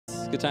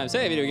Good times.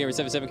 Hey, Video Gamer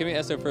 77. Give me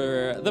SO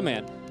for the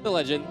man, the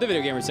legend, the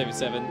Video Gamer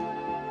 77.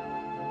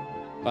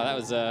 Wow, that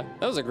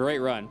was a great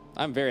run.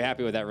 I'm very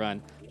happy with that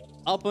run.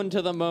 Up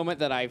until the moment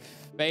that I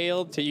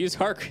failed to use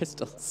heart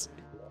crystals.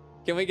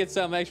 Can we get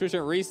some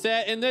extra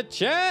reset in the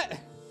chat?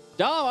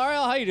 Dom,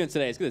 RL, how you doing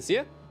today? It's good to see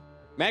you.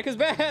 Mac is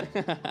bad.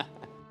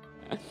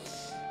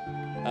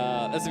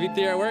 That's the VT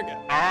at work. Oh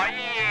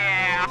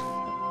yeah.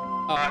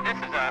 This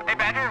is hey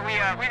Badger.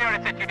 We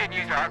noticed that you didn't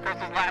use your heart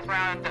crystals last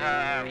round.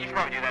 You should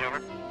probably do that over.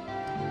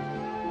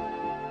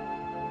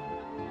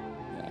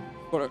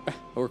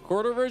 Yeah.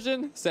 Quarter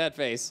version, sad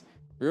face.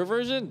 Real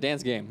version,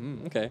 dance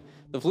game. Okay.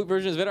 The flute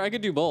version is better. I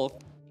could do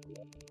both.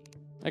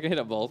 I can hit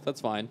up both.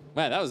 That's fine.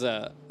 Man, that was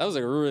a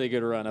really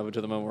good run up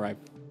until the moment where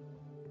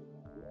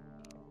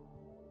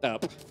I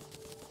up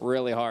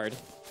really hard.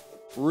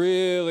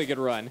 Really good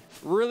run.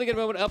 Really good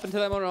moment up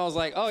until that moment. I was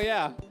like, oh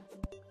yeah,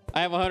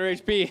 I have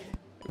 100 HP.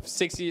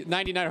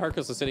 99 heart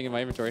crystals sitting in my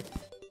inventory.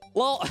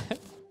 Lol.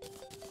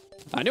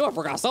 I knew I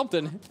forgot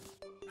something.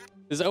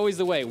 This is always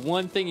the way.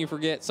 One thing you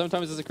forget.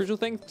 Sometimes it's a crucial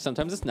thing.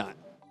 Sometimes it's not.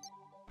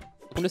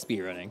 Welcome to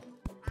speedrunning.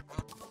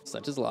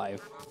 Such is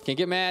life. Can't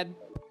get mad.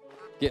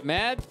 Get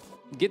mad.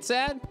 Get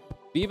sad.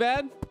 Be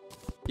bad.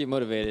 Get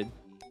motivated.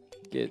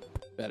 Get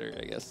better,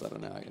 I guess. I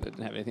don't know. I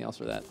didn't have anything else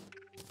for that.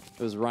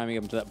 It was rhyming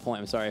up to that point.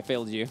 I'm sorry. I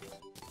failed you.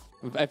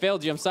 I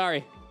failed you. I'm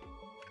sorry.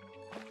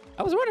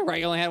 I was wondering why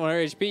you only had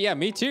 100 HP. Yeah,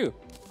 me too.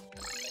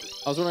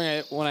 I was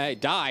wondering when I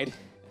died.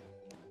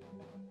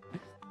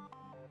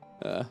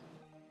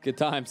 Good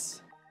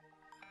times.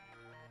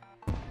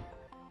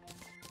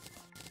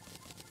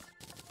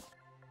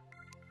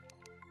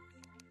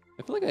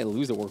 I feel like I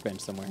lose a workbench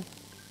somewhere.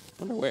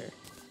 I wonder where.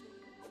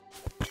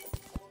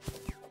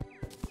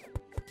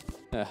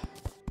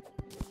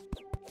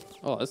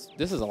 Oh,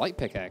 this is a light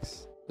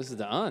pickaxe. This is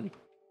the un.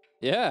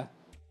 Yeah,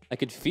 I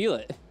could feel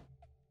it.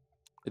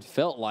 It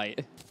felt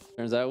light.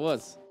 Turns out it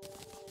was.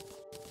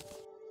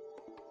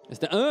 It's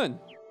the un.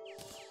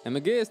 I'm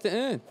a gay. It's the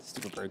un.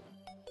 Stupid bird.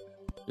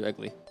 You're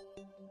ugly.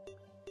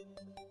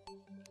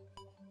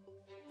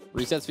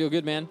 Resets feel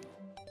good, man.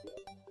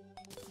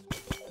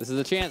 This is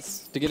a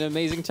chance to get an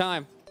amazing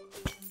time.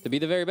 To be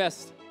the very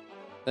best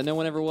that no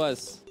one ever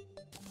was.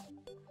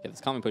 Yeah,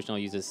 this common potion I'll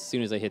use as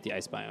soon as I hit the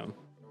ice biome.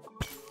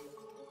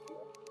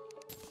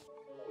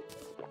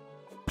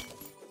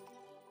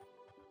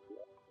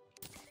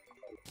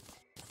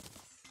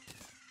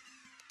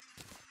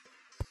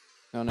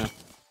 Oh no.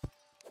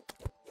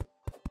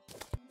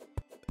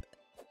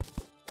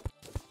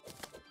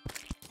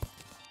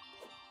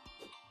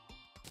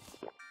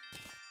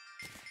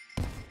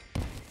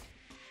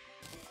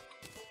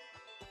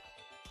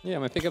 Yeah,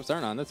 my pickups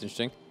aren't on. That's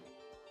interesting.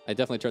 I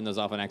definitely turned those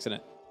off on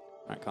accident.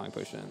 All right, calling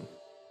potion.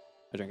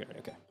 I drank it already.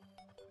 Okay.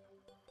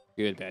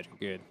 Good, Badger.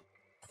 Good.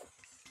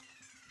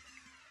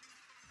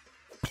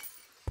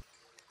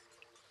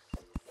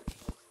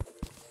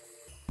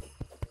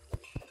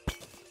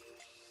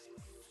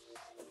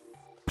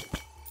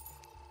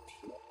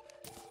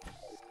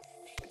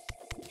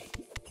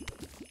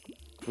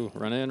 Ooh,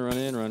 run in, run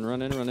in,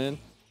 run in, run in.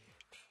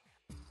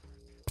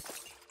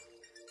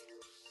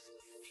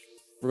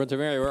 We're going to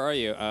Terraria. Where are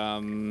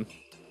you?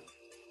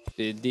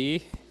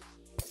 Biddy.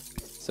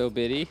 So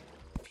biddy.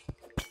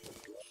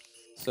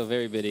 So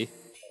very biddy.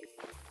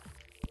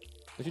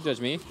 Don't you judge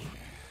me.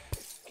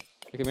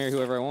 I can marry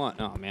whoever I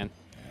want. Oh, man.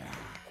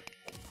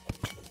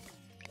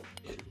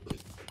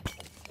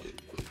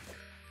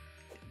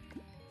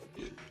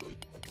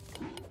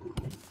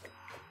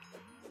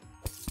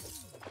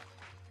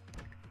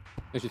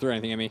 Don't you throw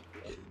anything at me.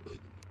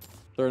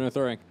 No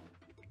throwing.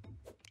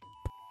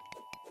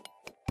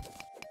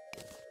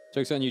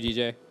 Joke's on you,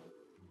 DJ.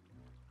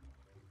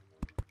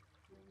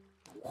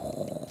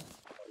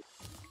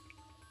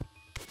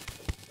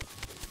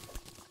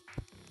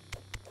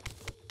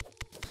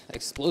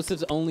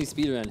 Explosives only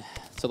speedrun.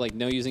 So like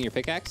no using your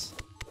pickaxe?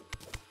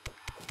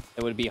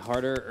 It would be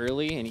harder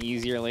early and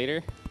easier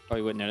later.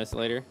 Probably wouldn't notice it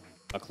later.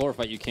 A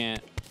chlorophyte you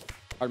can't.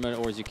 Hard mode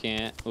ores you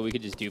can't. Well, we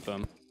could just dupe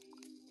them.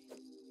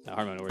 No,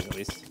 hard mode ores at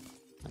least.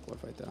 Not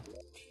chlorophyte though.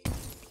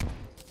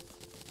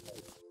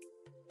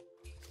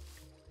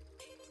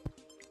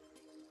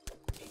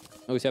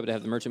 Always happy to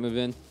have the merchant move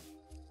in.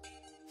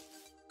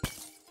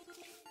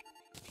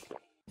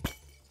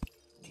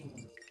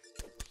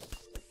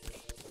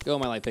 Go,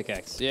 my light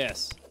pickaxe.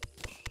 Yes.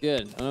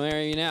 Good. I'm gonna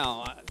marry you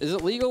now. Is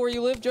it legal where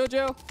you live,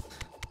 JoJo?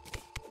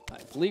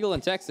 It's legal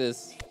in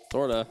Texas.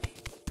 Sorta.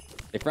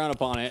 They frown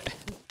upon it.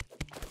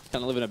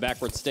 Kind of live in a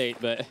backward state,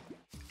 but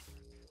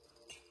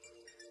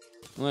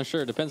I'm not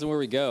sure. It depends on where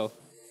we go.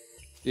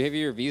 Do you have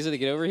your visa to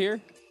get over here?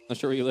 I'm not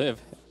sure where you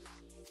live.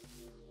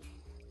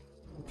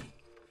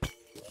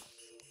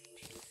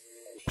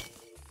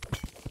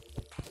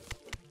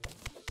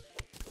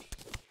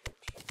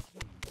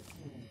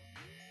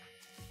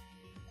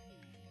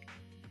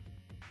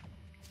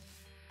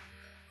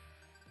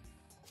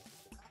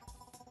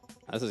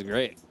 This is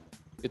great.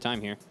 Good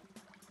time here.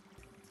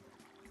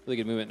 Really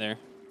good movement there.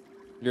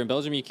 You're in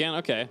Belgium, you can?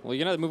 Okay. Well, you're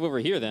gonna have to move over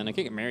here then. I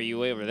can't marry you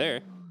way over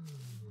there.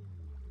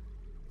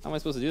 How am I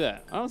supposed to do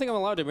that? I don't think I'm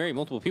allowed to marry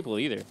multiple people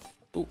either.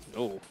 Ooh,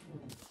 oh.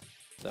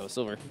 That was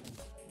silver.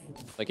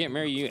 I can't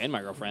marry you and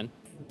my girlfriend.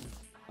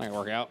 Not gonna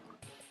work out.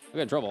 I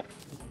got in trouble.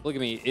 Look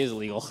at me is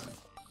illegal.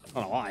 I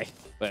don't know why,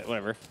 but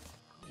whatever.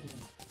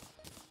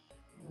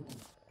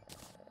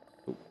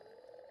 Ooh.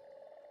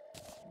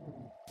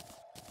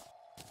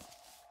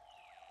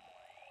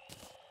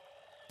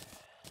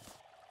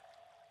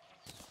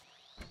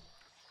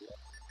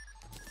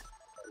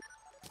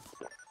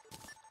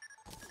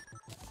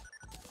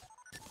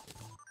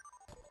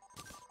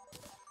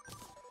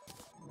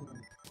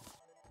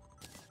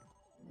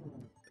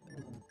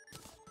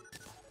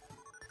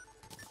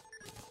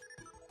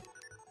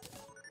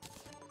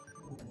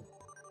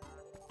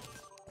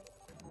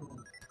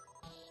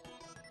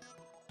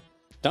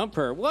 Dump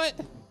her. What?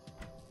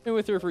 Been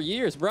with her for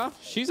years, bro.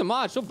 She's a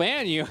mod. She'll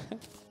ban you.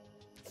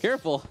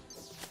 Careful.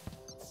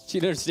 She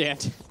didn't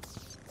understand.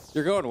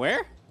 You're going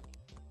where?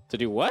 To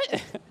do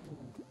what?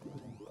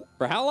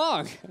 For how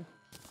long?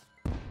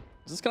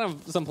 Is this kind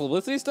of some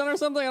publicity stunt or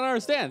something? I don't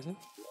understand.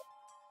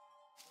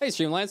 Hey,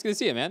 Streamline. It's good to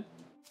see you, man.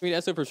 Can we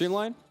SO for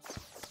Streamline?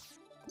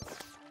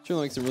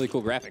 Streamline makes some really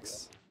cool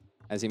graphics.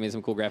 As he made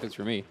some cool graphics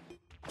for me.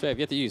 Which I have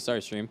yet to use.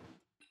 Sorry, Stream.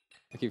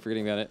 I keep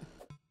forgetting about it.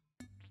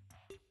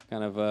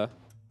 Kind of,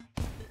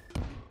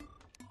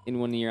 in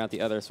one ear out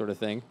the other sort of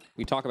thing.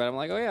 We talk about it. I'm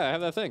like, oh yeah, I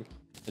have that thing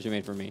that you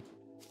made for me.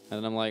 And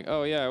then I'm like,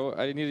 oh yeah,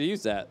 I need to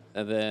use that.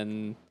 And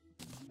then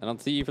I don't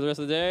see you for the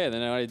rest of the day. And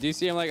then when I do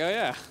see you, I'm like, oh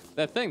yeah,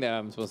 that thing that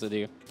I'm supposed to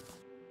do.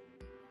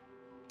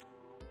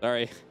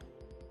 Sorry.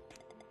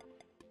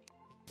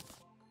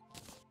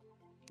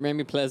 Marry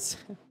me, please.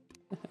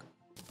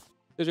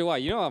 Why?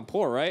 You know I'm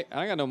poor, right?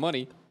 I got no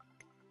money.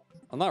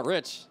 I'm not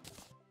rich.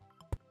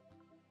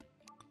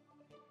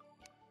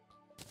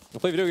 I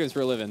play video games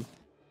for a living.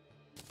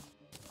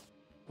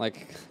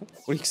 Like,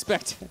 what do you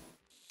expect? You're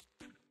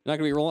not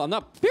gonna be rolling. I'm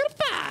not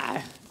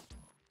PewDiePie!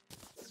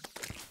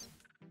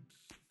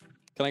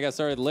 Kinda got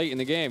started late in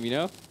the game, you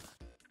know?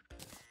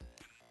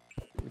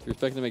 If you're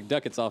expecting to make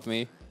ducats off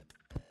me.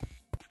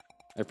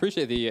 I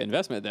appreciate the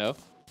investment, though.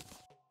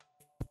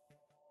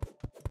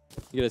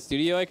 You got a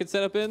studio I could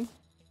set up in?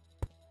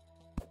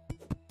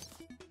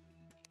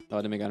 Oh, I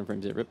didn't make item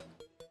frames yet. Rip.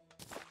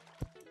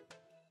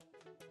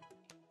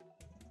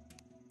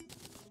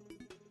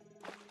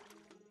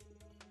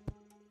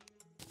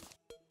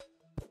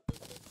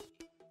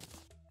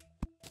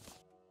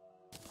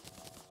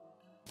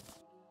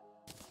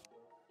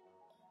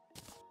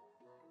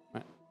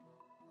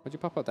 Why'd you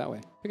pop out that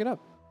way? Pick it up.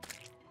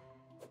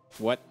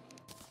 What?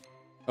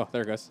 Oh,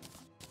 there it goes.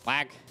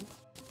 Lag.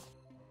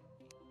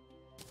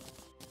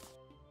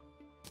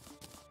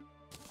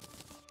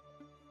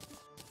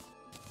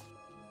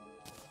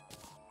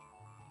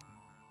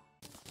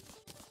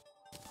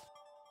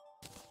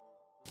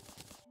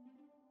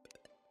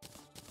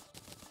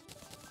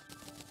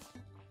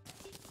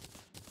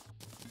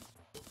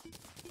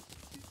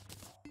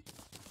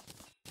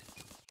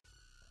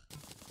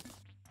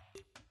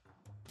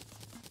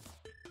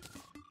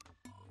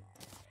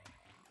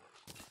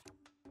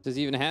 Does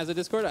he even has a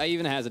Discord? I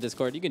even has a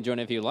Discord. You can join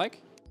if you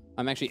like.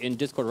 I'm actually in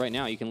Discord right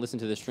now. You can listen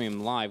to the stream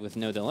live with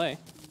no delay.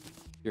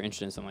 If you're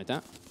interested in something like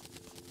that.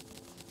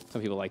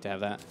 Some people like to have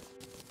that.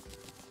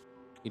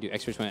 You do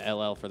exclamation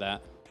LL for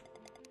that.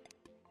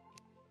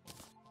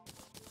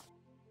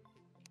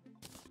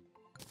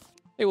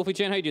 Hey, Wolfie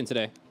Chan, how you doing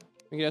today?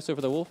 We can ask for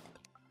the wolf.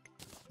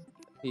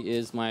 He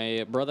is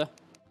my brother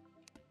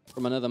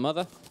from another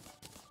mother.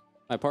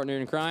 My partner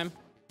in crime.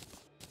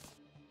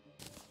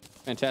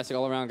 Fantastic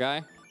all-around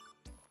guy.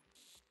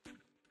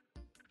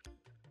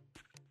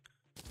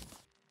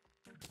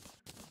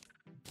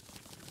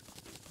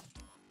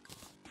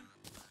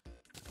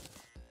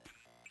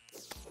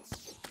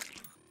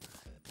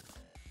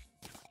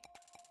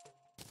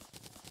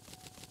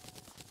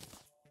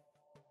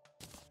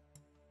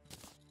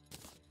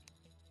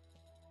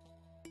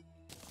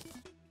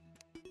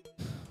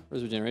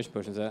 Where's regeneration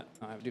potions at?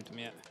 Oh, I haven't duped them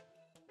yet.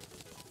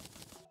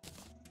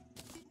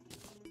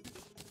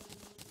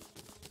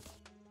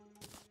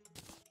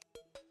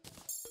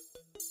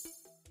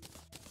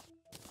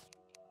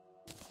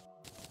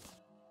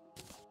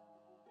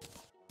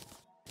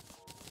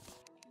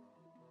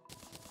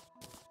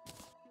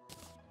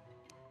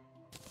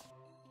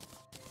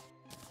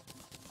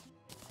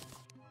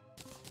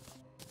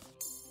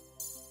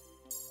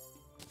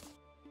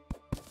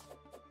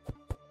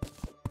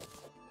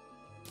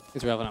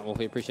 Thanks for helping out,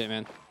 Wolfie. Appreciate it,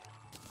 man.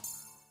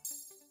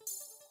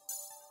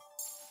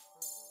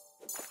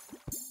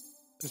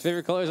 His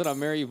favorite colors, and I'll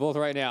marry you both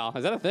right now.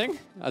 Is that a thing?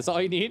 That's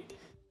all you need?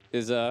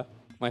 Is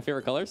my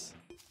favorite colors?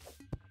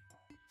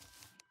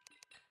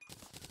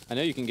 I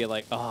know you can get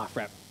like, oh,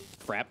 frap.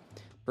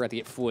 Forgot to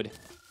get food.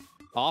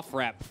 Oh,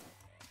 frap.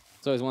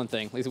 It's always one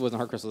thing. At least it wasn't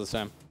heart crystal this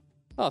time.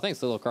 Oh,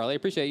 thanks, little Carly. I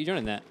appreciate you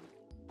joining that.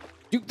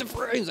 Dupe the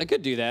frames. I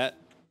could do that.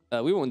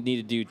 We won't need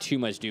to do too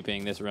much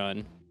duping this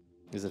run,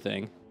 is the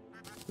thing.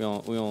 We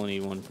only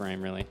need one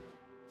frame, really.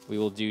 We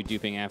will do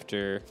duping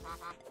after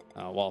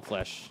wall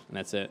flesh, and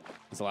that's it.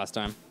 That's the last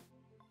time.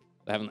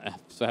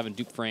 So having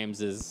dupe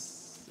frames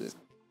is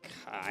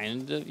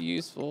kind of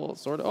useful,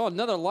 sort of. Oh,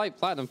 another light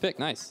platinum pick.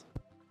 Nice.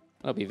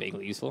 That'll be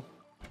vaguely useful.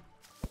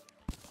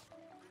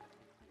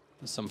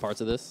 There's some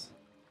parts of this.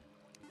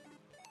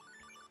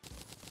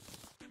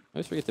 I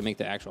always forget to make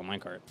the actual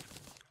minecart.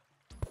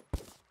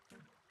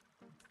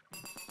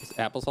 Is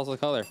apple salsa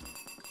color?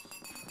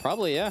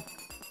 Probably, yeah.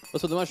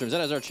 What's with the mushrooms?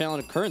 That is our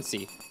challenge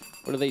currency.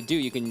 What do they do?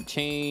 You can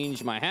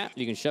change my hat.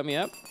 You can shut me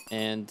up.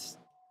 And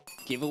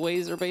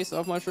giveaways are based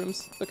off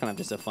mushrooms. They're kind of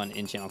just a fun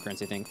in-channel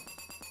currency thing.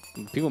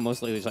 People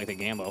mostly just like the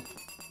gamble.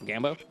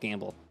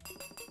 Gamble.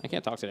 I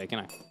can't talk today, can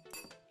I?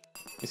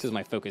 This is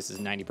my focus is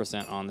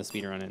 90% on the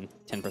speedrun and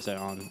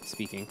 10% on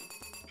speaking.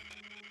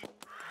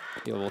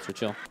 Yo, ultra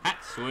chill. Hat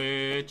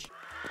switch.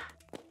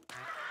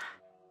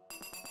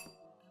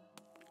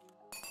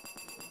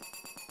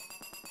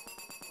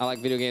 I like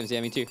video games.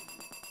 Yeah, me too.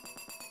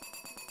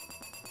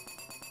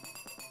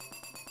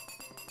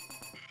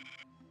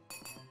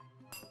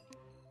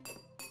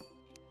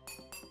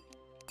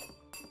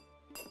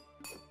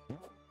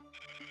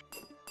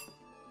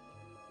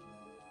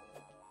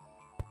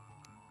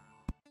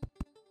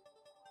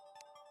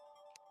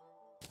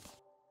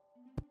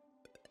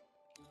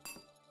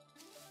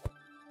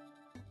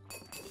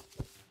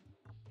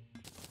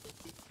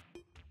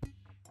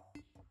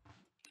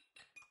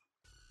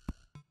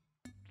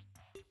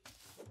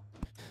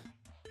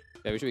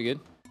 Yeah, we should be good.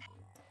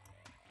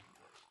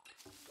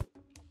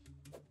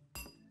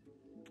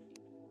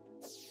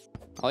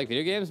 I like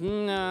video games.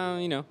 No,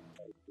 you know,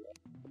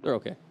 they're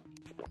okay.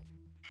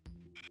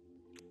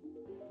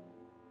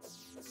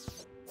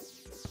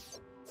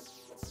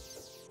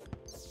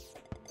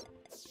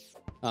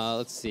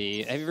 Let's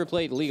see. Have you ever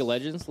played League of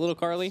Legends, little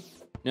Carly?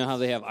 You know how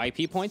they have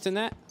IP points in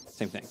that?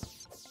 Same thing.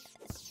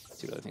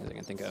 Two other things I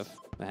can think of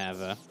that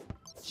have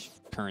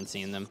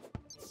currency in them.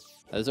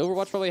 This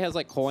Overwatch probably has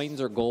like coins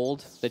or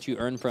gold that you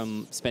earn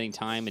from spending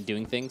time and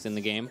doing things in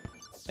the game.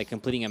 Like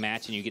completing a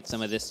match and you get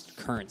some of this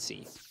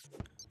currency.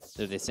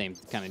 They're the same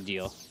kind of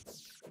deal.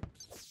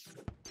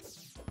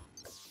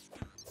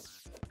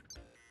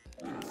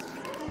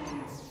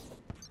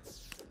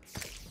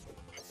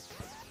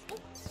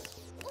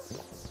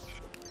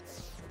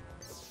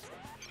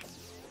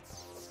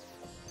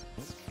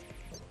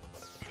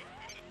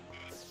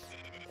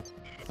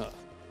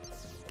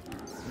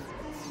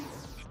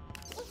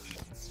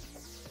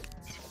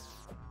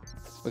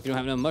 If you don't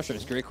have enough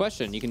mushrooms, great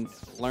question. You can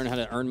learn how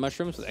to earn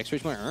mushrooms with extra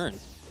point earn.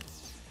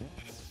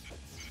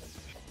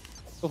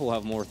 Hopefully we'll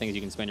have more things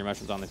you can spend your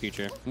mushrooms on in the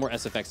future. More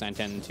SFX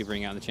 910 to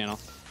bring out on the channel.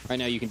 Right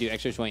now you can do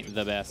extra point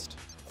the best.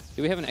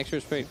 Do we have an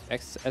extra point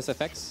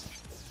SFX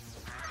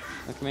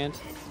command?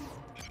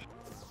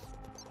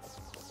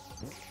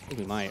 I think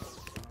we might.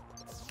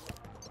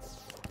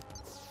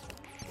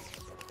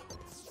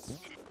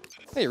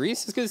 Hey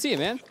Reese, it's good to see you,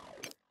 man.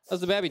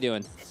 How's the babby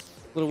doing?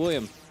 Little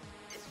William.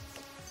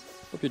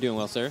 Hope you're doing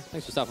well, sir.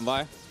 Thanks for stopping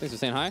by. Thanks for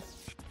saying hi.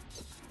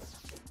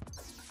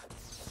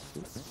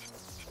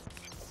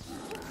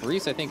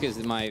 Reese, I think, is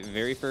my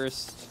very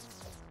first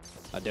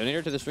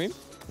donator to the stream.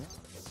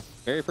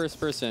 Very first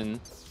person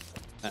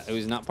who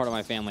was not part of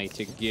my family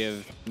to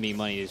give me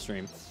money to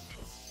stream.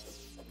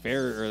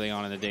 Very early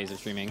on in the days of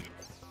streaming.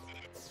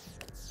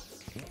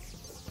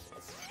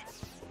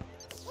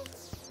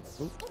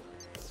 Ooh.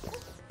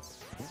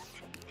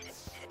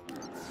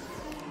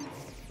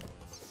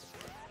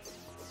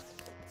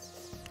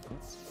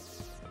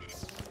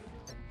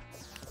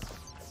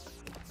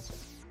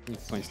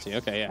 Points too.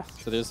 Okay, yeah.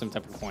 So there's some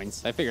type of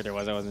points. I figured there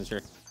was. I wasn't sure.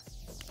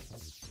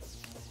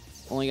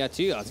 Only got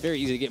 2. Oh, it's very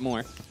easy to get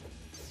more.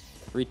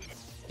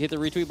 Hit the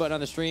retweet button on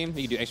the stream.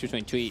 You can do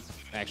extra tweet.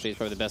 Actually, it's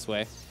probably the best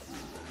way.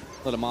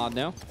 Let a mod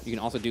know. You can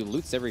also do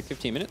loots every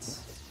 15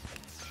 minutes.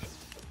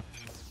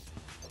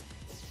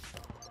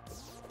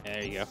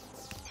 There you go.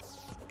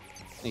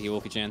 Thank you,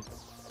 Wolfie-chan.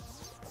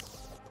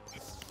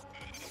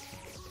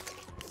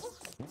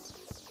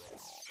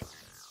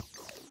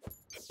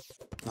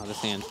 Oh,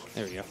 this hand.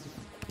 There we go.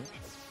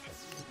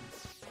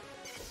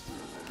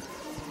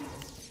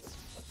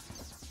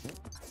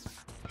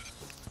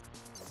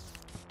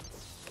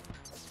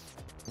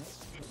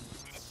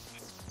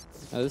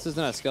 This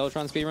isn't a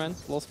Skeletron speedrun,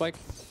 Little Spike.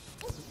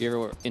 If you're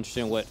ever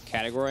interested in what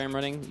category I'm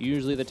running,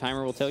 usually the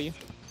timer will tell you.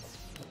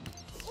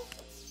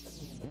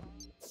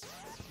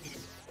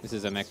 This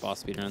is a mech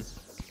boss speedrun.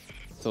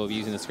 So we'll be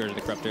using the Scourge of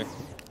the Corruptor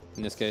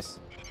in this case.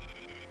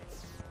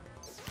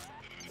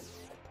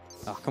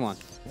 Oh, come on.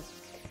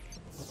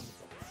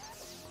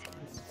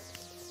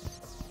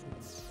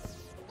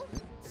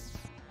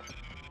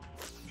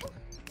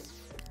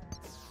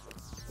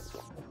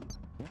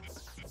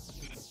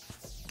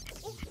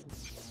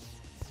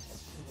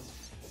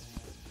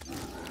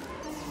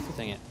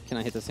 Dang it. Can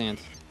I hit the sand?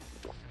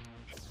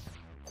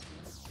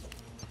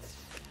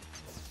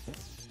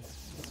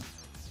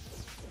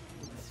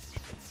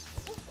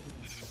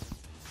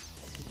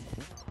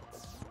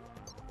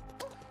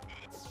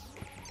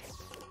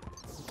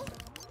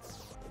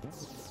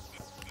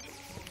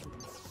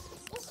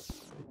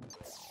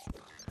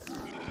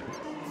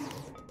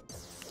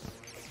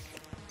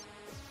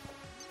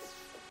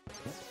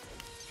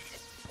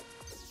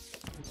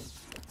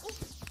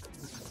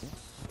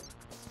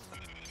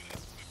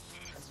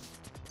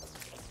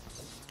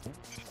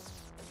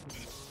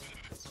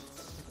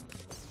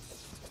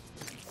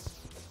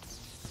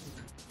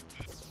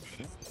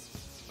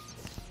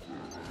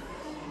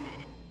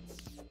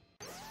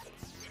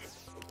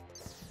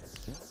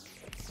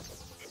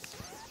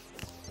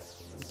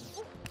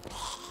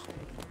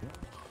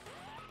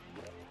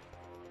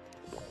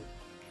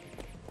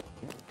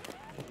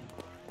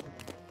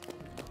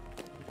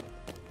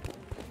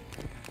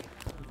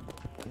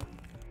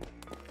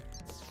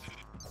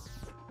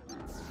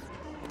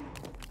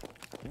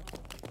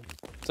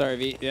 Sorry,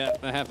 V. Yeah,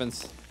 that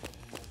happens.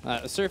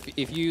 Sir,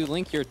 if you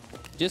link your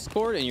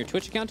Discord and your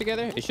Twitch account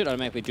together, it should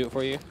automatically do it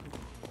for you.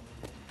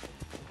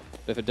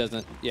 But if it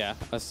doesn't, yeah,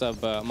 a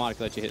sub mod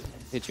can let you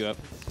hit you up.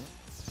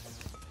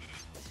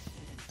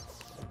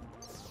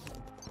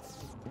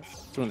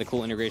 It's one of the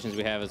cool integrations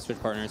we have as Twitch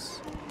partners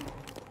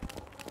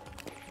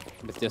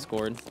with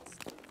Discord.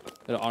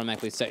 It'll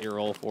automatically set your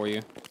role for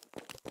you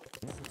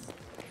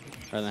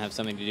rather than have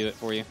something to do it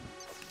for you.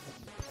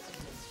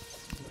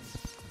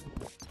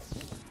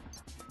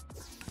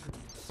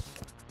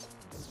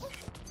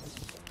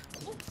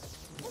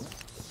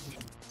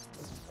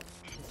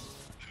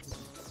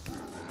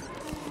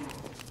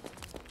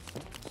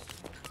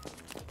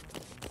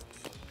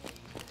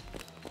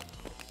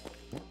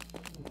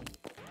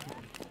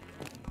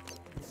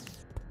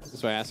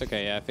 That's why I asked.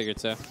 Okay, yeah, I figured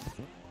so.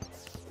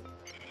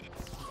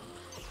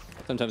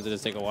 Sometimes it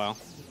does take a while.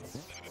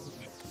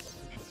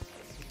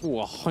 Ooh,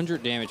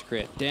 100 damage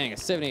crit. Dang, a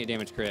 78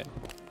 damage crit.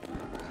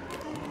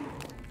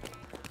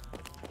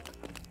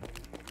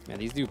 Man,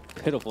 these do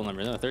pitiful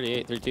numbers. No,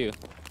 38, 32.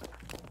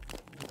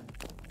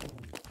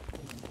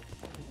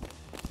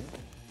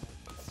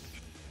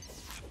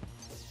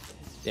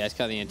 Yeah, it's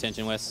kind of the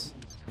intention, Wes.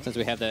 Since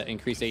we have that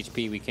increased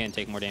HP, we can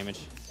take more damage.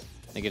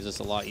 It gives us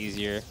a lot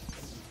easier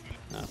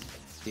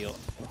deal.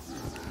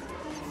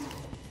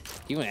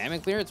 Even ammo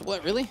clearance?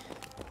 What, really?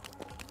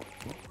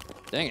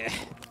 Dang it.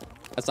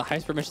 That's the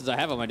highest permissions I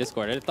have on my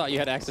Discord. I thought you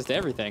had access to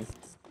everything.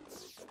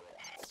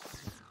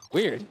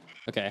 Weird.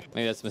 Okay,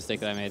 maybe that's a mistake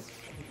that I made.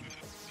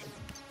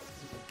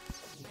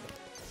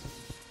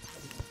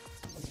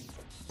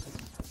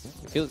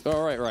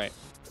 Oh, right.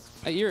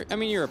 I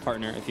mean, you're a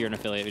partner if you're an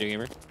affiliate video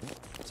gamer.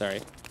 Sorry.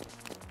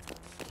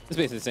 It's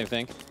basically the same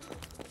thing.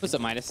 What's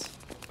up, Midas?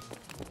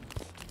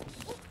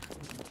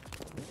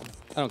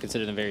 I don't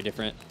consider them very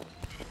different.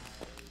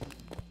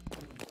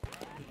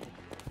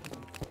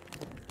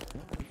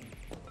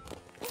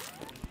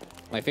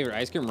 My favorite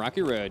ice cream,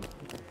 Rocky Road.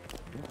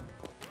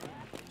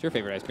 What's your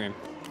favorite ice cream?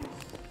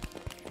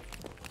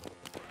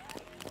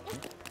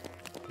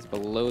 It's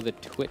below the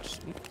Twitch.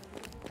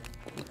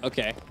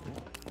 Okay.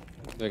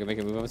 So I can make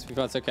a move on speed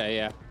spots. Okay,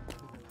 yeah.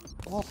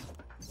 Oh.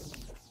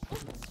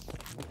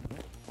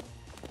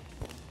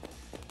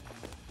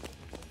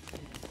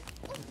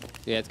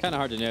 Yeah, it's kind of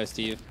hard to know,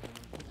 Steve.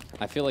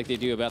 I feel like they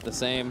do about the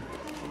same.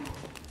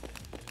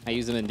 I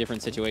use them in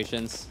different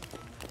situations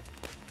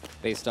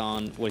based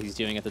on what he's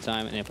doing at the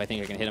time and if I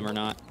think I can hit him or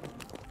not.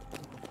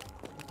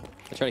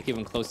 I try to keep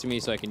him close to me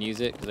so I can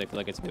use it because I feel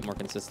like it's a bit more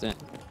consistent.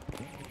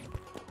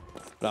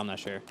 But I'm not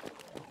sure.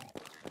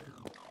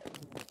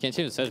 Can't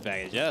change the search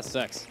package. Yeah, that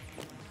sucks.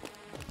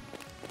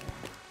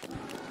 Yeah,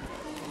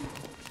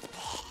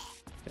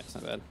 it's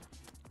not bad.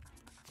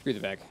 Screw the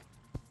bag.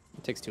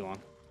 It takes too long.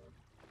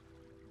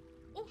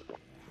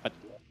 What?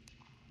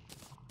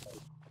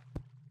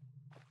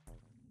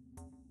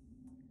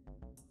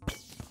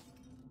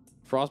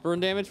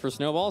 Frostburn damage for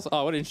snowballs?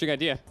 Oh, what an interesting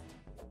idea.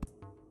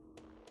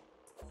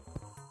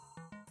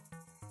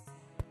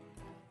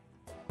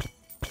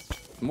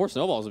 More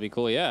snowballs would be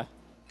cool, yeah.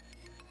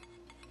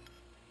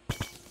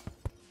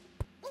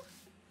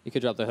 You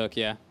could drop the hook,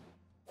 yeah.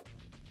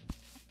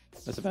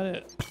 That's about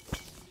it.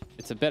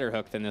 It's a better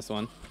hook than this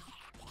one.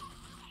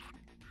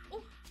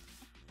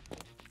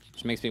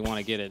 Which makes me want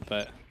to get it,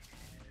 but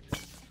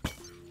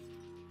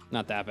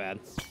not that bad.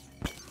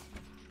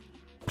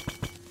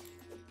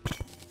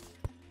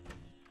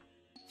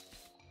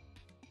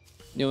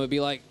 You know, it'd be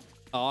like,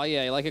 oh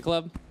yeah, you like it,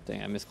 club?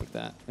 Dang, I misclicked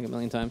that like a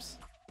million times.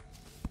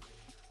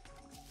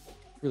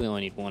 Really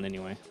only need one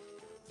anyway.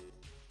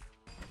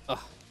 Ugh.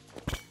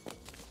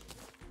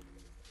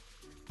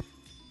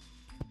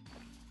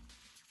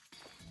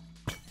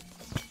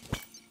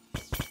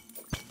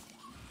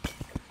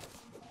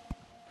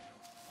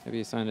 Maybe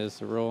assigned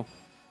as a role.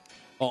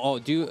 Oh,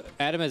 do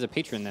add him as a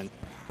patron then.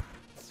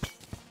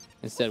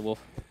 Instead,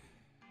 Wolf.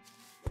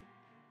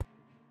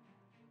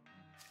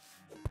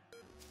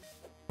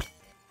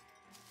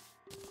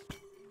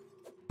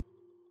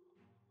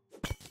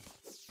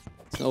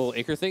 It's an old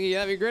acre thingy. Yeah,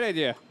 that'd be a great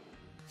idea.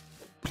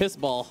 Piss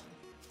ball.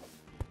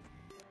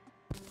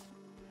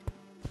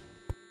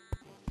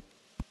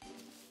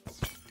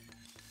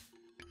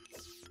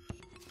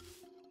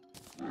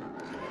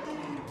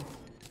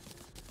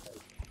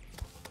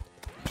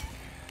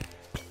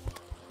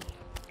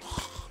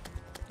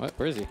 What?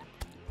 Where is he?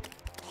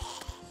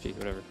 Gee,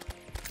 whatever.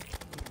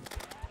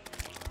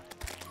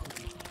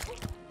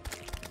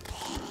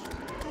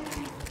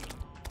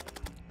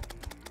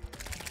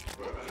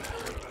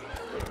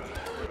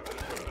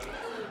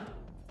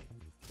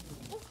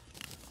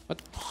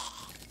 What?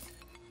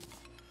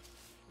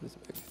 This is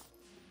big.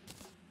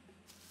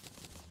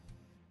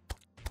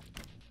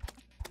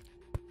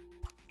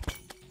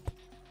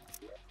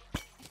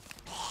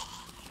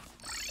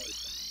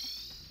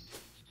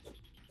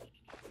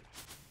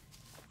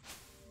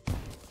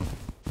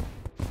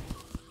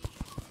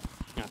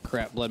 Ah,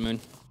 crap, Blood Moon.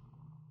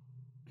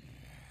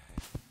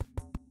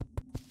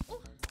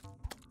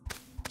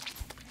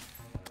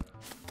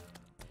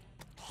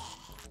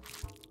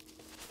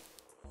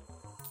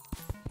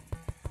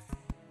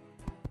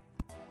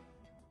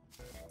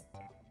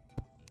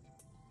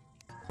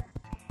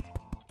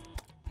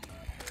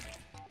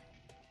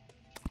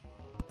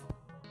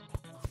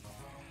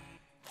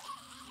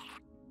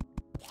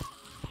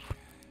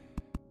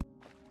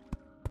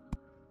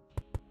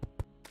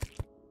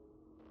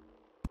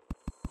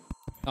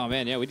 Oh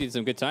man, yeah, we did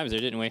some good times there,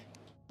 didn't we?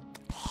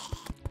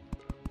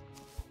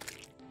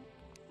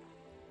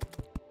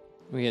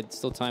 We had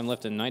still time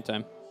left in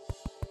nighttime.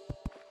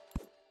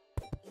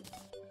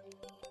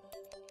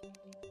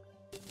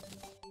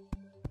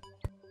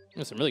 It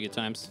was some really good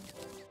times.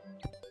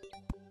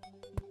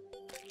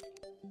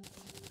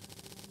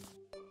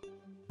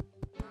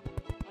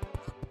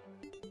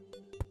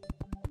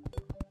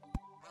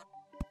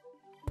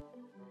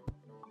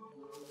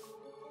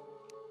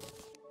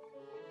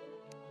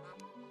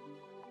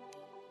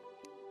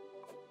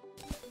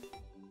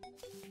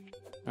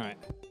 All right.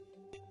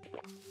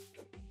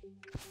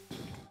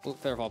 Oh,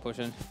 Featherfall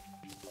potion.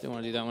 Didn't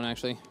want to do that one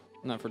actually.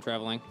 Not for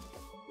traveling.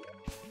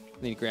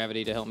 Need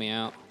gravity to help me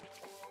out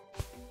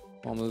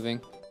while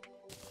moving.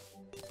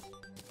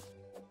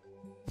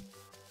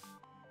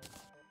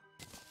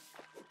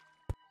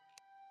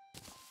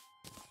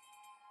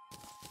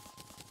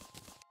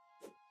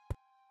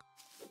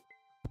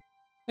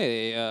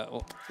 Hey,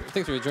 well,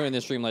 thanks for joining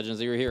this stream,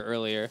 Legends. You were here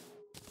earlier.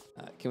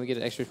 Can we get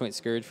an extra point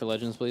Scourge for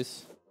Legends,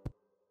 please?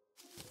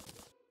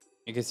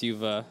 I guess you've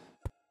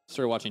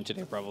started watching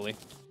today, probably.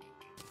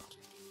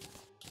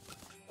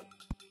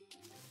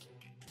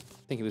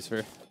 Thank you,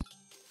 Lucifer.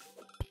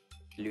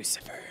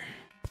 Lucifer.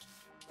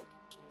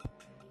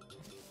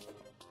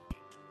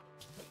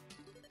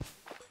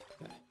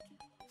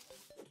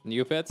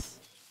 Neopets?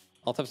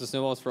 All types of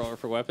snowballs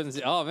for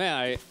weapons? Oh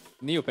man,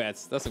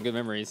 Neopets. That's some good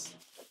memories.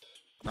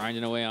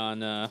 Grinding away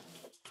on oh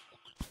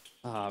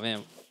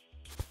man.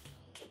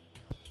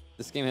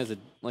 This game has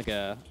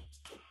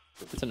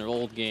it's an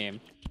old game.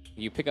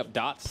 You pick up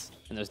dots,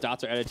 and those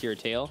dots are added to your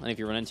tail, and if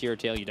you run into your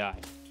tail, you die.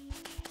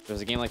 There's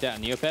a game like that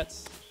in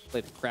Neopets.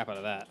 Played the crap out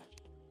of that.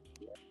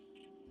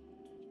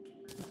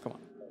 Come on.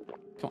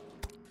 Come on.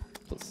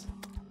 Please.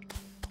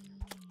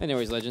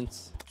 Anyways,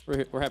 Legends.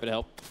 We're happy to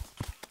help.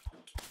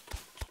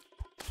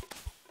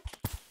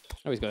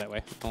 I always go that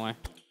way. Don't lie.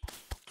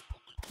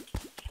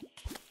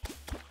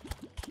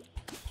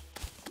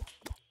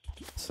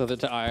 So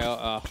the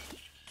IO.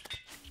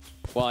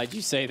 Why'd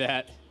you say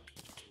that?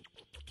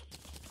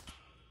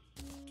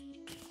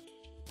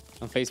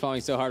 I'm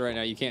facepalming so hard right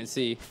now, you can't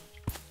see.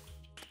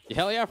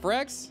 Hell yeah,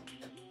 Frex!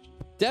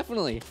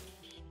 Definitely!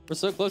 We're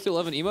so close to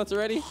 11 emotes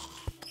already?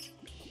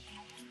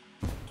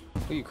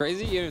 Are you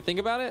crazy? You didn't think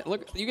about it?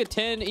 Look, you get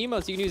 10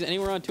 emotes you can use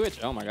anywhere on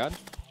Twitch. Oh my god.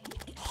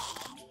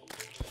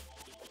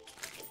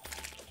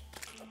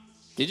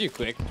 Did you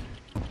quick?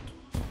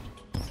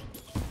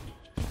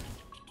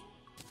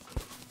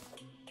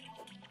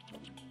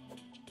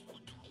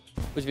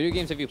 Which video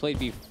games have you played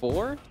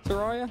before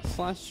Terraria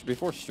 /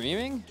 before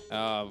streaming?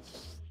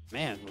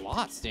 Man,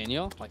 lots,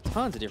 Daniel. Like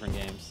tons of different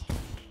games.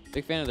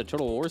 Big fan of the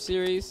Total War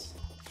series,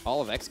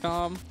 all of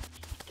XCOM.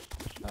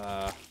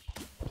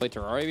 Played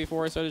Terraria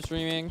before I started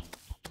streaming.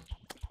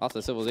 Lots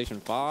of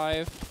Civilization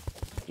 5.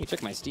 You can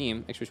check my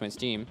Steam, my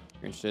Steam,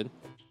 if you're interested.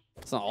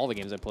 It's not all the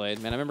games I played.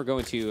 Man, I remember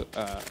going to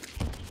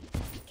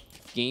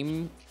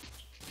Game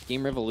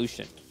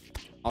Revolution.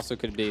 Also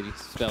could be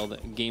spelled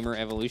Gamer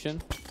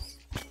Evolution.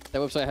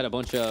 That website had a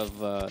bunch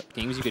of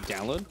games you could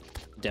download,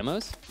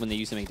 demos, when they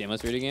used to make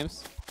demos for video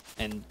games.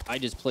 And I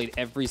just played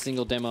every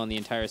single demo on the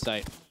entire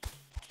site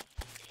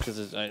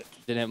because I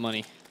didn't have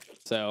money.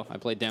 So I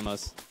played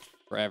demos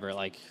forever.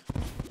 Like,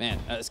 man,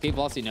 Escape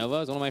Velocity Nova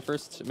is one of my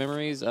first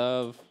memories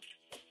of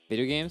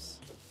video games.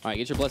 All right,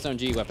 get your Bloodstone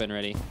G weapon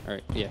ready. All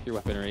right, yeah, your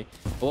weapon ready.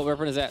 Well, what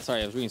weapon is that?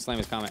 Sorry, I was reading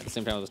Slime's comment at the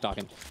same time I was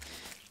talking.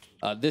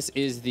 This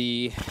is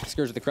the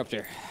Scourge of the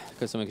Corruptor,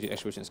 because someone could do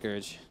Execution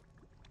Scourge.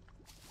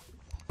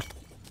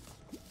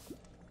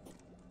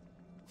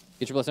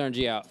 Get your Bloodstone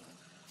G out.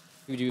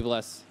 You do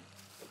bless.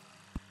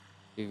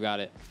 You've got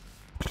it.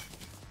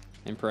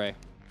 And pray.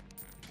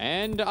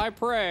 And I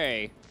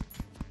pray.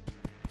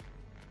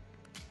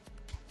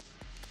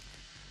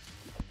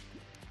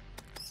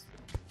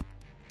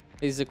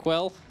 Is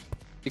Zequel?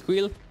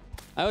 Zequil?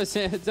 I always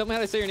say, tell me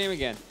how to say your name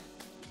again.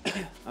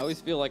 I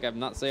always feel like I'm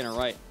not saying it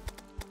right.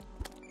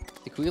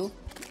 Zequil?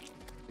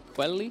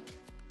 Zequelli?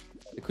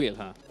 Zequil,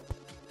 huh?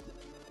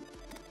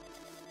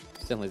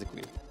 It's definitely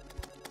Zequil.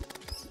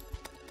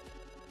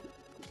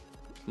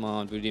 Come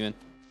on, Voodoo Demon.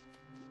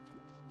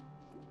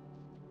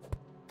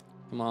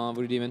 Come on,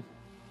 Voodoo Demon.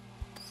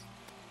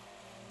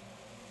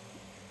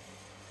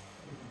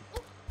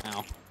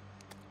 Ow.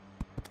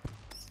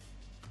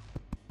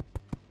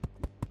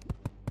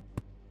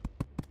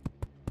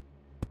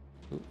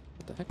 Ooh,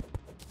 what the heck?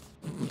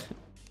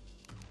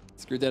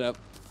 Screwed that up.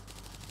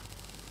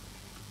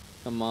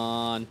 Come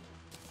on.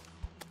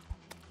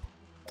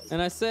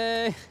 And I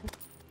say...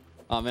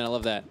 Oh man, I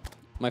love that.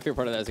 My favorite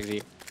part of that is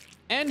he...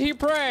 And he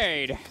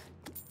prayed!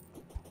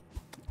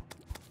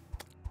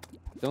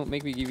 Don't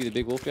make me give you the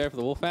big wolf guy for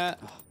the wolf hat.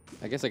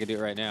 I guess I could do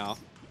it right now.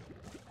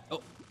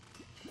 Oh.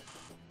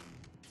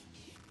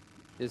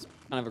 It's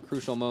kind of a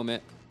crucial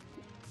moment.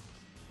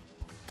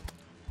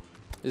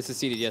 This is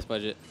seated yes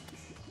budget.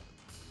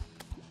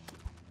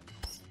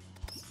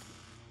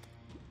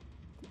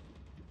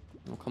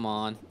 Oh, come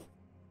on.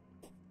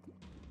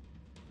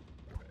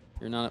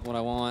 You're not what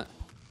I want.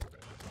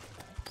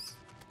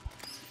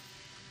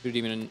 Blue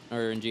Demon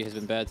RNG has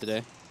been bad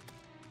today.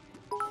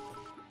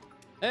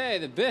 Hey,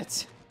 the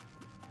bit.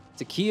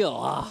 Tequila.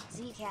 Ah.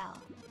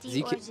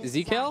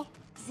 Z-Cal?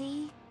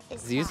 Z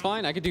is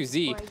fine. I could do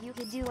Z. Or you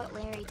could do what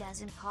Larry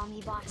does and call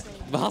me Boss Lady.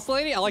 Boss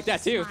Lady? I like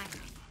that too.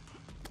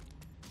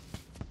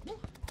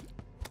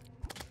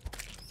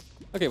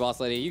 Okay, Boss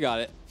Lady, you got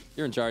it.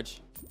 You're in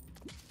charge.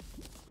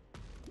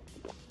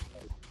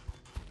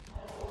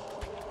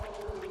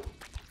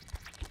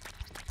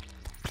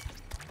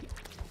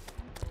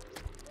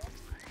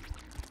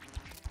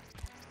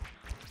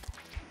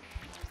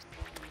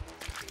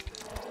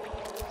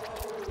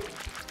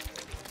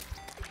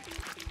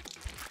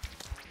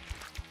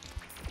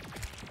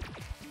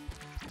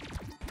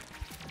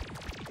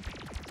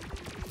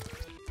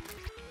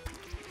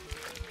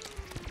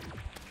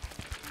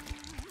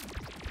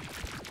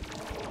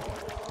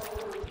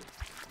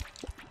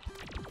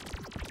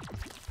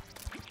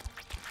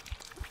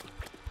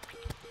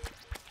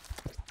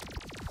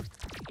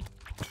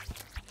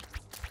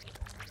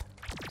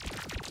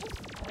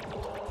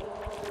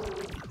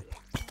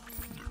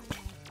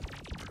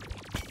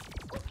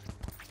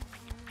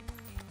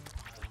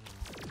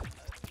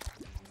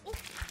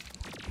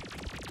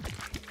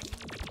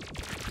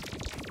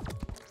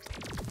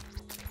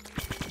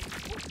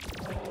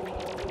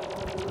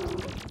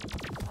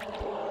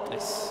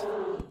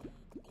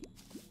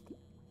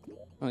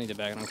 I don't need it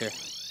back. I don't care.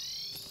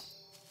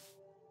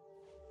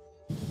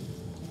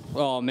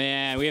 Oh,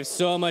 man. We have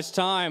so much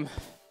time.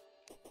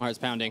 My heart's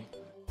pounding.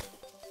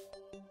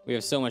 We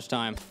have so much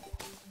time.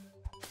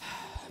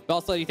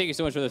 Boss Lady, thank you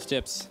so much for those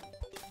tips.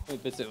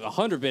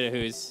 100 bit of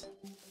who's.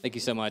 Thank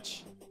you so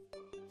much.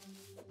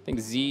 I think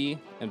Z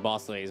and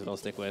Boss Lady is what I'll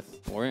stick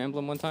with. Warrior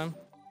Emblem one time.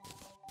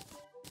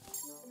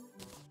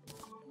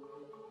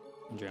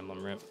 Ranger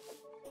Emblem rip.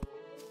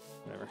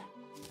 Whatever.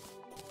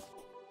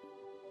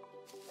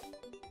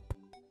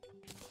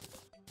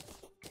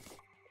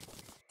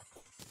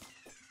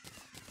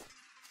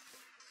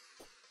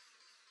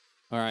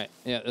 All right,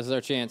 yeah, this is our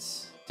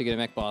chance to get a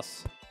mech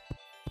boss.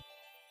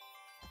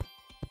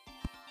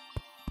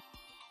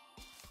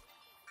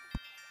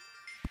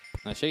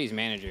 Now, Shady's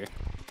manager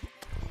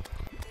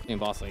and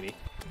Boss Lady.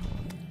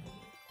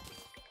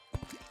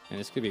 And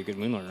this could be a good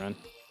Moonlord run.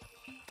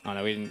 Oh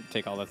no, we didn't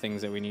take all the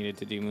things that we needed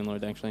to do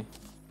Moonlord actually.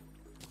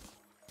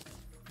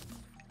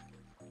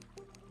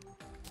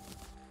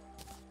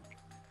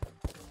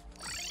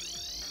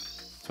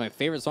 It's my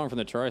favorite song from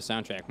the Terraria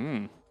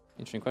soundtrack.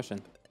 Interesting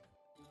question.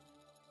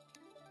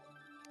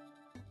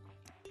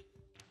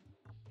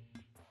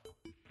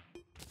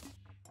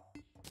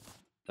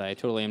 I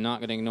totally am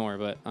not going to ignore,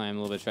 but I am a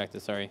little bit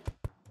distracted, sorry.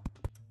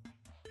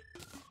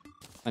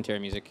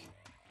 Plantera music.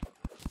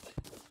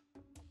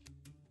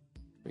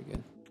 Pretty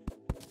good.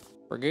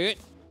 We're good.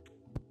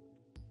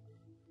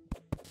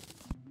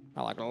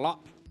 I like it a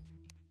lot.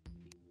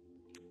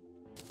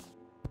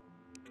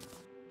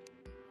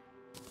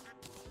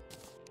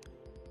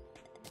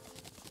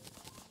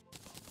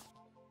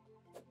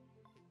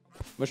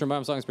 Mushroom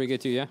Bomb song is pretty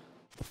good too, yeah?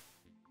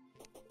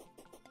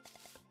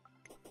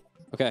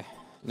 Okay.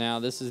 Now,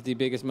 this is the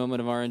biggest moment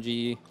of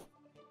RNG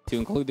to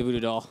include the Voodoo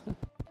Doll.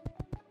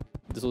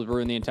 This will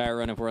ruin the entire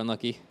run if we're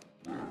unlucky.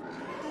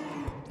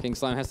 King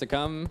Slime has to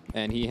come,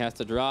 and he has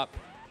to drop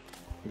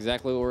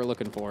exactly what we're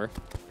looking for.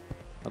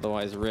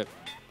 Otherwise, rip.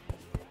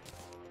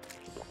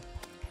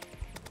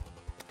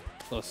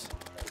 Close.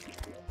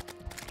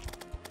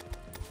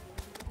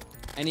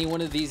 Any one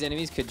of these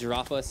enemies could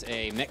drop us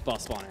a mech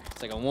boss spawner.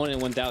 It's like a 1 in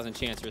 1,000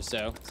 chance or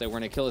so. So we're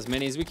going to kill as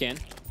many as we can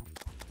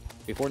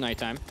before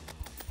nighttime.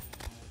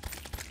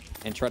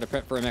 And try to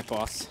prep for a mech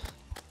boss.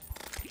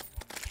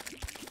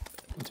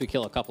 Once we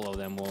kill a couple of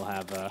them, we'll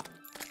have a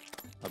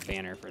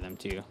banner for them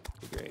too.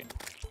 Be great.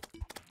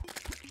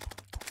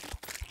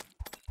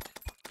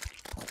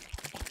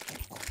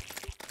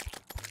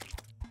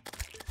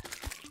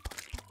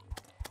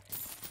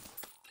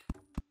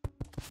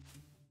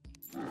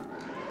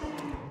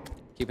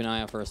 Keep an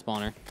eye out for a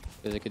spawner,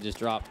 because it could just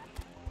drop.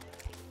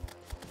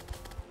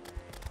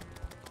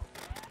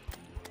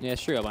 Yeah,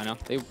 it's true, I know.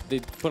 They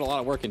put a lot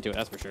of work into it,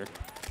 that's for sure.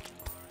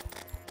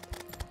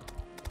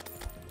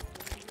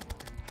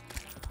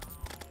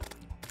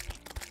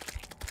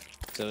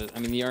 So, I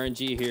mean, the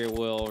RNG here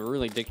will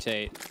really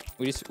dictate.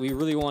 We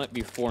really want it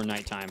before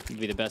nighttime. It would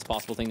be the best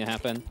possible thing to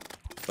happen.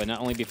 But not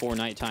only before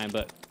nighttime,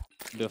 but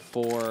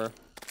before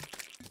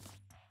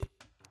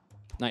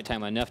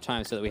nighttime enough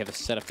time so that we have to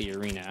set up the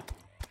arena.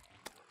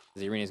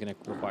 The arena is going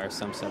to require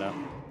some setup.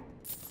 I'm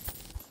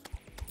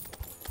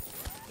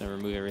going to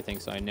remove everything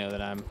so I know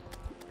that I'm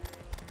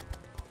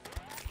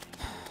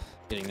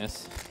getting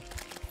this.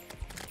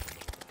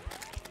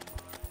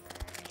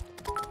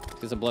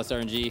 Get some blessed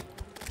RNG.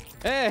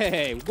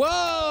 Hey!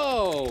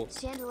 Whoa!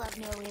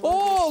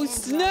 Oh,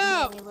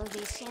 snap!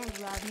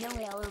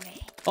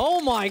 Oh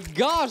my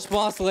gosh,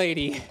 Boss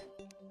Lady!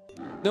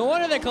 No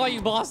wonder they call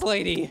you Boss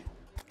Lady!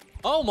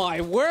 Oh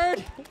my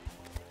word!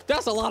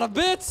 That's a lot of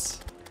bits!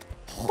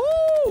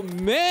 Oh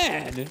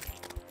man!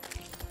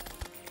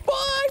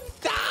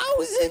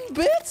 5,000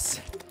 bits?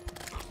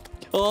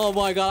 Oh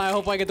my god, I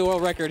hope I get the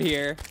world record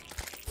here.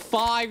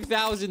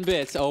 5,000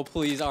 bits. Oh,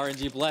 please,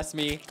 RNG, bless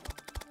me.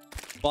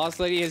 Boss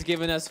Lady has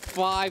given us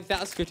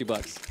 5,000, 50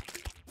 bucks.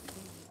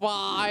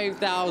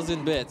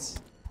 5,000 bits.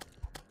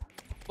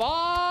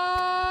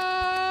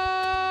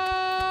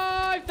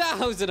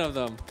 5,000 of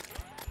them.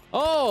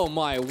 Oh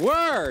my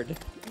word.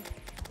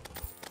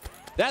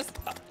 That's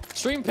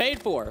stream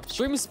paid for.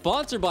 Stream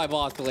sponsored by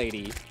Boss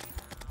Lady.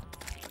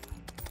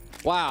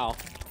 Wow.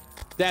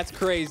 That's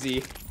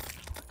crazy.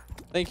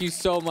 Thank you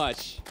so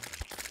much.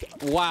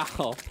 Wow.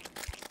 I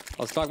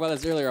was talking about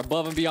this earlier.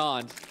 Above and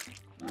beyond.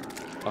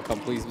 Oh, come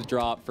please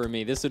drop for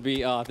me. This would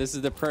be, this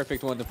is the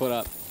perfect one to put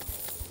up.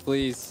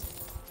 Please.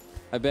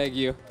 I beg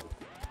you.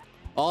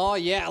 Oh,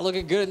 yeah.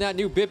 Looking good in that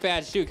new bit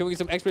badge, too. Can we get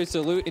some expert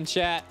salute in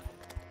chat?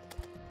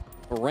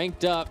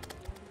 Ranked up.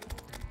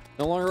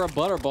 No longer a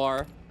butter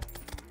bar.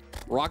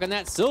 Rocking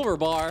that silver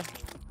bar.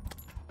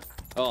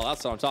 Oh,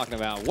 that's what I'm talking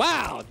about.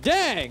 Wow.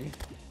 Dang.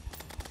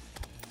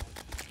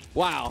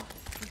 Wow.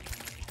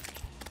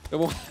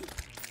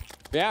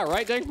 Yeah,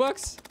 right, Dank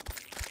Bucks?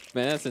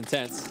 Man, that's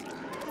intense.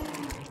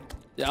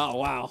 Oh,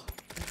 wow.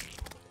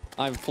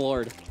 I'm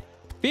floored.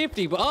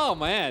 50, oh,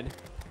 man.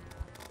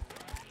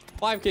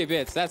 5K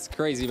bits, that's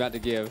crazy about to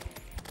give.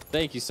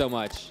 Thank you so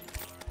much.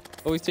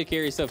 Always take care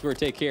of yourself or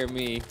take care of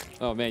me.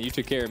 Oh, man, you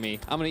took care of me.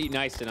 I'm going to eat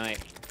nice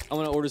tonight. I'm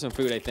going to order some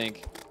food, I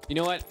think. You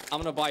know what?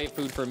 I'm going to buy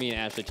food for me and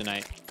Ashley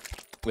tonight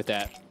with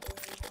that.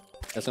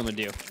 That's what I'm going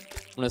to do.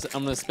 I'm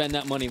gonna spend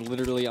that money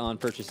literally on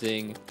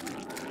purchasing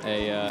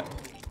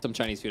some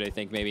Chinese food, I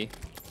think, maybe.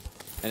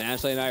 And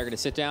Ashley and I are gonna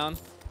sit down.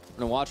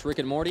 We're gonna watch Rick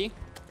and Morty.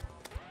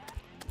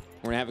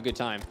 We're gonna have a good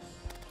time.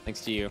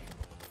 Thanks to you.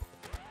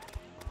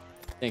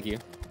 Thank you.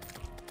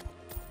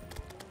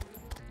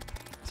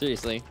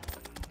 Seriously.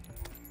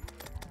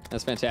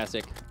 That's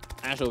fantastic.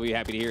 Ashley will be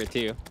happy to hear it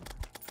too.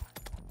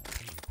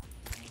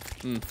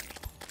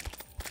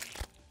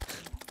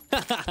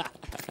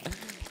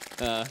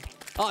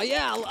 Oh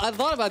yeah, I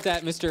thought about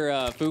that,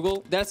 Mr.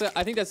 Fugel.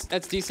 I think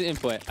that's decent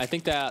input. I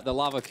think that the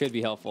lava could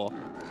be helpful.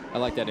 I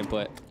like that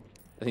input.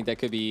 I think that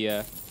could be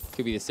the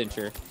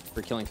cincher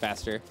for killing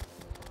faster.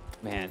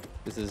 Man,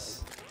 this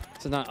is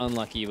not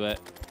unlucky, but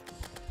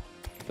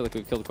I feel like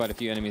we've killed quite a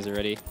few enemies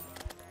already.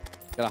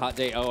 Got a hot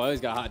date. Oh, I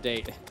always got a hot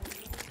date.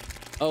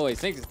 Always.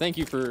 Thank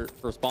you for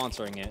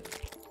sponsoring it.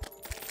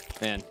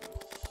 Man,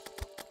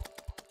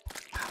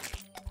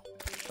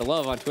 the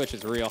love on Twitch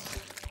is real.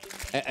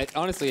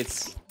 Honestly,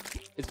 it's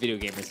video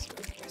gamers.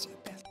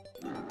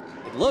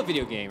 I love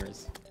video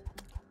gamers.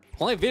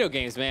 Playing video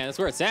games, man. That's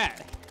where it's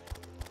at.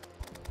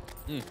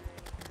 We're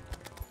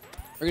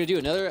gonna do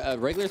another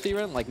regular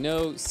speedrun, like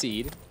no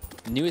seed,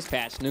 newest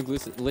patch, no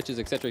glitches,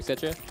 etc.,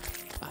 etc.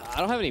 I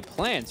don't have any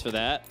plans for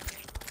that.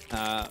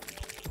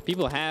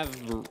 People have,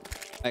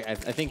 I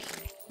think,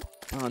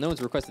 oh, no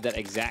one's requested that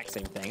exact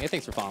same thing. Hey,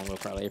 thanks for following, Will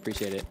Carly. I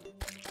appreciate it.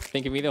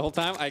 Thinking of me the whole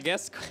time, I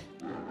guess.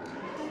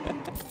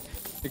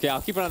 Okay,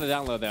 I'll keep it on the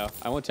download though.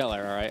 I won't tell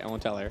her, all right? I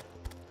won't tell her.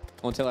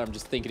 I won't tell her I'm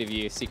just thinking of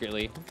you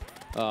secretly.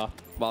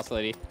 Boss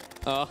Lady.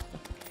 Oh,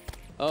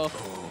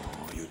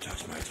 you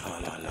touch my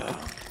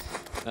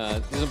ta-la-la.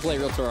 Doesn't play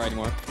Real Terraria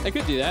anymore. I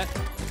could do that.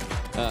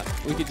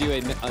 We could do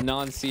a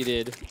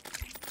non-seeded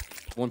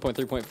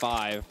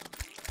 1.3.5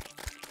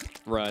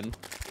 run.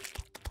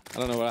 I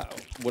don't know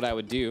what I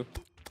would do.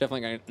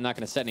 Definitely not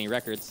going to set any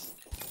records.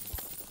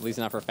 At least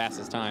not for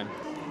fastest time.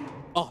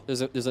 Oh, there's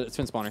a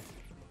twin spawner.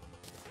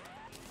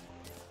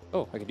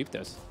 Oh, I can dupe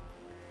those.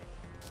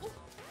 I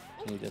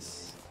need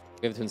this.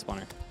 We have a twin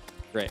spawner.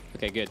 Great.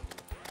 Okay, good.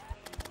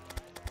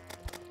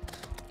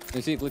 Let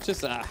me see. Let's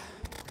just. I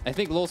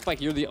think Lol Spike,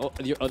 you're the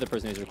other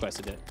person who's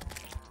requested it.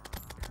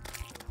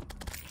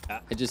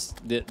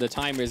 The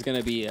timer is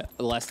gonna be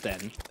less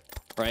than,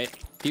 right?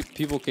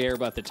 People care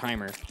about the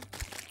timer,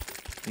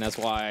 and that's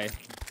why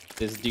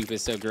this dupe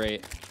is so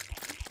great.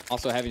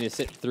 Also, having to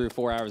sit through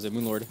 4 hours of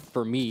Moonlord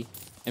for me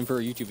and for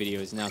a YouTube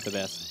video is not the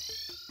best.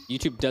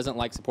 YouTube doesn't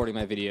like supporting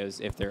my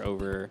videos if they're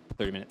over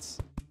 30 minutes.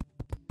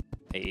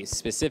 They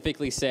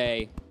specifically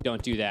say,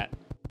 don't do that.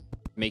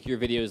 Make your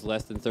videos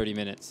less than 30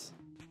 minutes.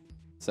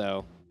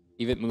 So,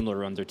 even Moonlord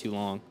runs are too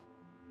long.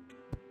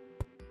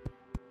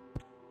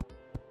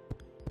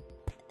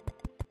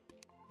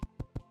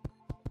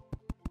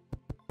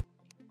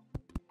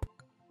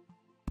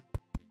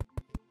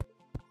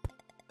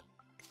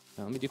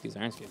 Now, let me dupe these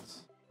iron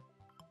skins.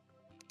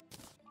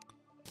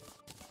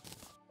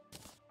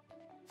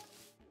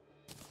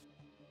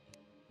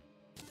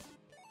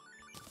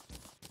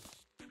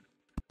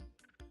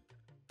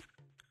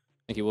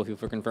 Thank you, Wolfie,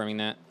 for confirming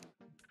that.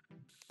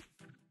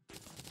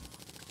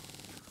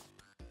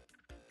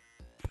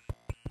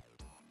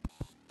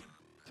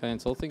 Can I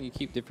insulting? You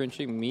keep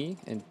differentiating me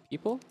and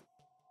people?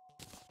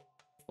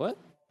 What?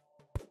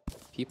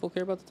 People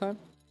care about the time?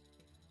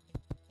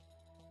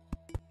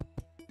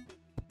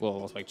 Whoa,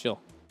 let's like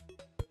chill.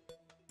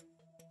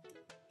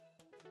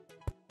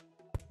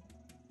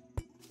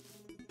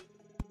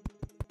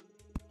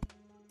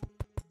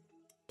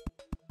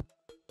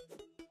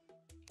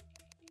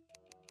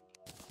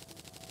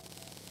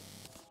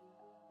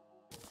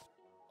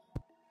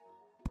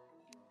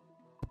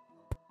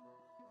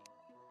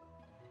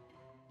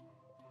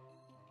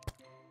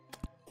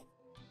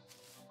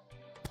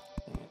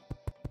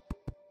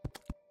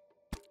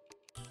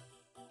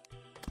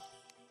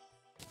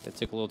 That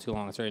took a little too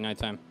long. It's already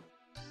nighttime.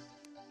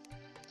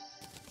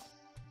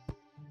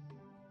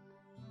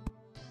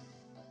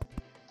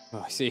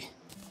 Oh, I see.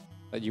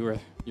 That you were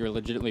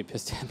legitimately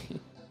pissed at me.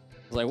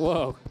 I was like,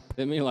 whoa,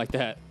 didn't mean it like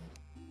that.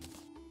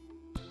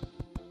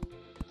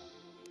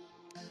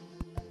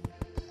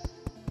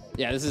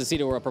 Yeah, this is a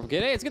Cedar World, Purple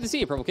Kid. Hey, it's good to see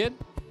you, Purple Kid.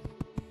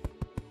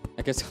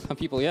 I guess some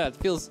people, yeah, it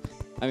feels.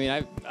 I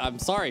mean, I'm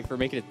sorry for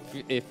making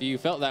it. If you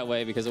felt that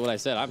way because of what I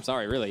said, I'm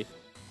sorry, really.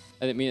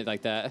 I didn't mean it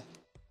like that.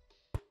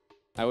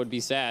 I would be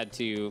sad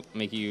to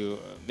make me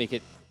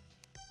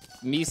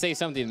say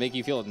something to make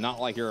you feel not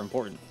like you're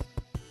important.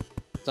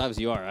 So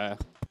obviously you are.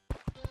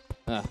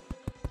 That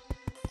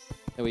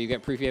way you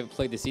get proof you haven't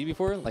played the seed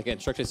before, like an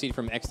instructor seed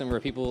from X number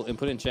of people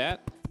input in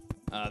chat.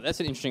 That's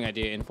an interesting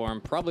idea,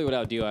 Inform. Probably what I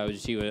would do, I would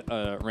just use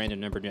a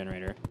random number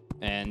generator.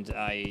 And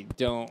I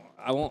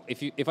won't,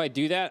 if I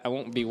do that, I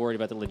won't be worried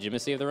about the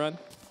legitimacy of the run.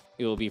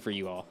 It will be for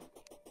you all.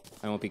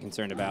 I won't be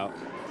concerned about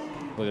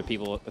whether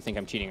people think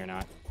I'm cheating or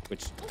not,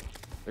 which,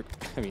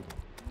 I mean,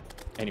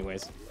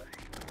 anyways.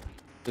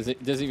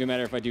 It doesn't even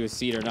matter if I do a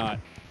seed or not.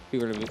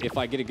 People are, if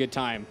I get a good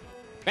time,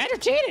 Badger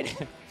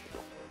cheated!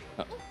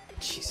 Oh,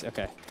 jeez,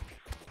 okay.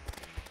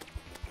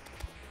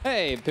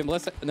 Hey,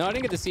 Pimbless. No, I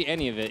didn't get to see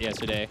any of it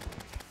yesterday.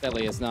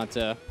 Sadly, it's not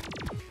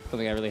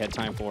something I really had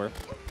time for.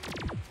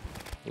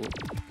 Ooh.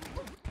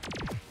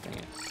 Dang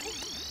it.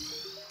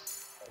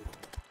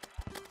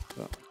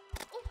 Oh.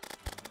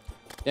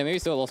 Yeah, maybe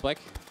still a little spike.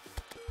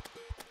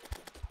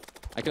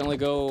 I can only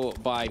go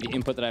by the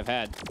input that I've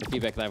had, the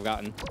feedback that I've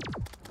gotten.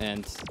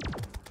 And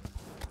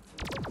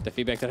the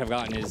feedback that I've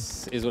gotten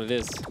is what it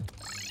is.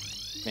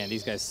 Man,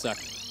 these guys suck.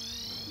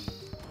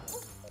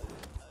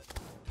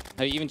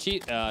 How do you even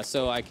cheat?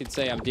 So I could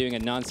say I'm doing a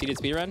non-seeded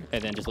speedrun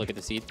and then just look at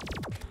the seed.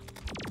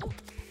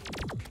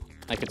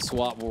 I could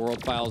swap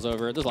world files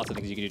over. There's lots of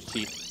things you can do to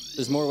cheat.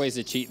 There's more ways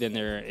to cheat than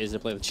there is to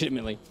play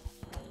legitimately.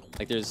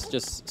 Like, there's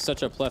just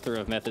such a plethora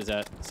of methods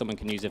that someone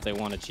can use if they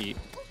want to cheat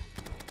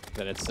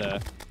that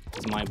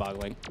it's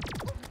mind-boggling.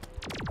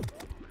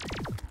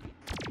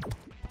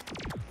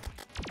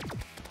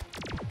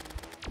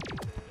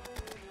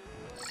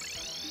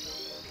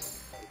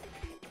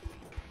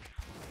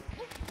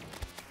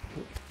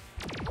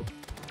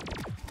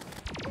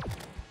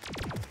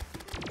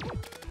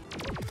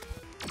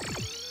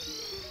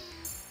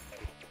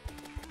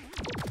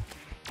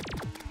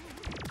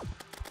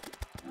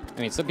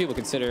 I mean, some people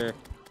consider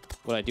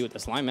what I do with the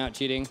slime mount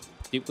cheating,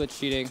 dupe glitch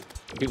cheating.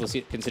 Some people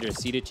consider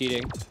seeded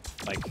cheating.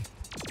 Like,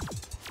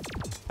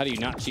 how do you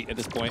not cheat at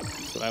this point?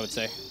 That's what I would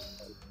say.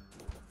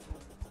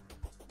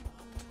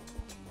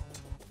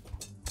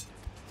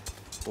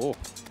 Cool.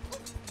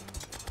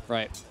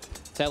 Right.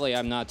 Sadly,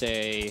 I'm not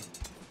a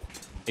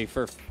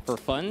for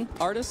fun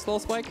artist, Little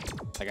Spike.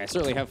 Like, I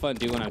certainly have fun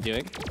doing what I'm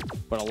doing,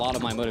 but a lot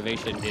of my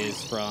motivation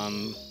is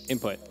from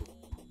input.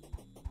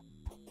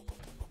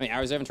 How many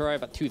hours of inventory?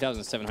 About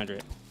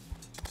 2,700.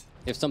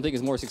 If something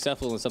is more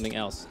successful than something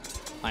else,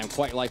 I'm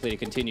quite likely to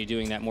continue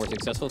doing that more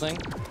successful thing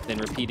than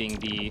repeating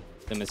the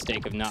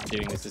mistake of not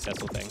doing the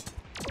successful thing.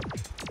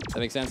 Does that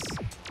make sense?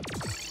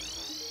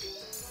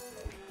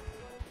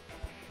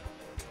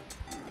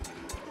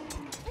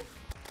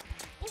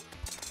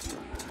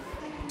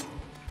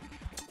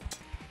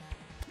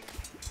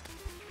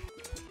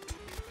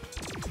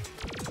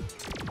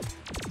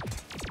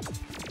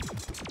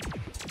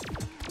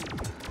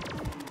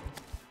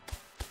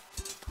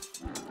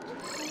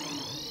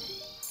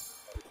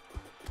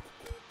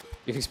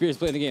 You've experienced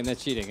playing the game,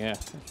 that's cheating, yeah.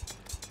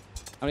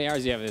 How many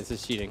hours do you have of this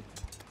is cheating?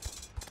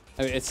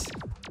 I mean, it's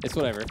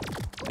whatever.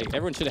 Like,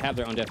 everyone should have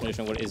their own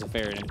definition of what is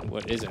fair and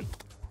what isn't.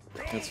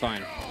 That's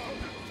fine.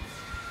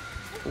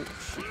 Oh,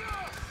 shit.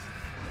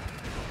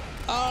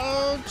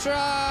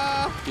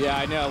 Ultra! Yeah,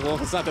 I know,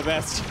 Wolf, it's not the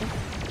best.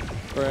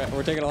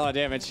 We're taking a lot of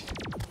damage.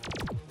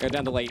 Got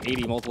down to like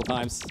 80 multiple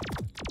times.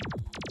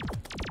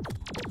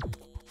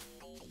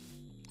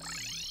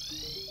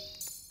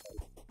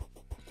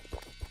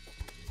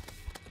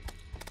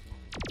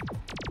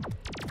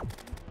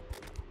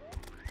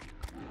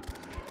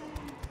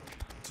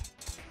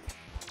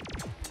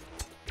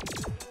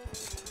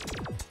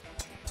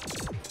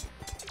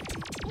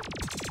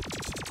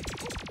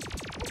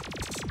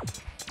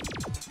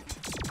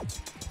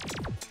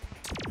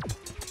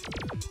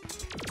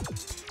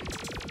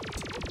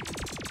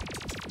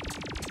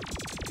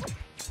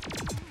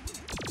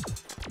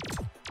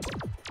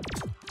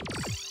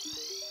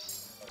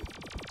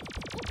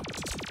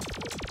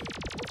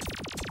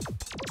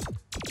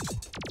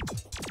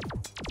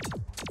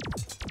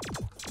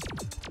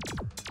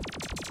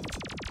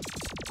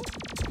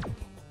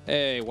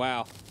 Hey,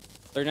 wow.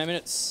 39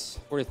 minutes,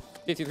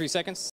 53 seconds.